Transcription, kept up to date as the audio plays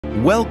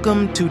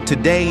Welcome to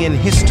Today in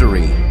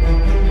History.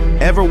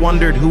 Ever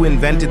wondered who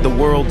invented the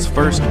world's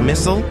first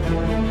missile?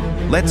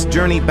 Let's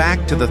journey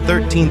back to the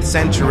 13th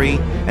century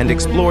and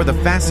explore the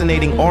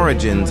fascinating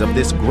origins of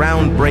this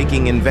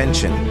groundbreaking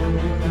invention.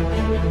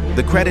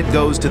 The credit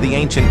goes to the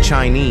ancient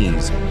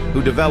Chinese,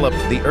 who developed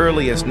the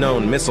earliest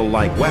known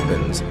missile-like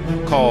weapons,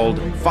 called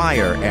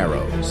fire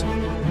arrows.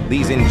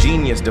 These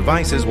ingenious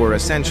devices were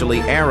essentially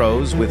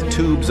arrows with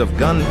tubes of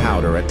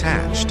gunpowder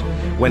attached.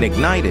 When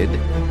ignited,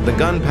 the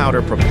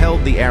gunpowder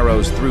propelled the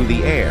arrows through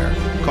the air,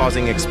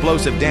 causing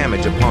explosive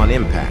damage upon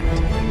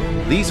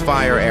impact. These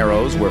fire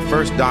arrows were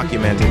first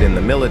documented in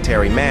the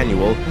military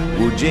manual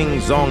Wujing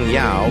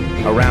Zongyao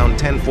around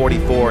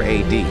 1044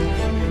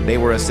 AD. They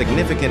were a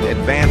significant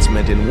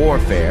advancement in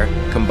warfare,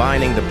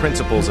 combining the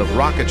principles of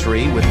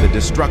rocketry with the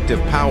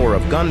destructive power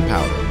of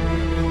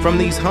gunpowder. From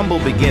these humble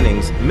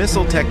beginnings,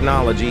 missile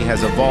technology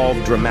has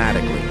evolved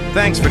dramatically.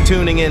 Thanks for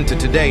tuning in to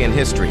Today in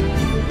History.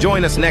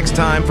 Join us next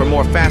time for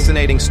more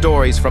fascinating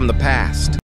stories from the past.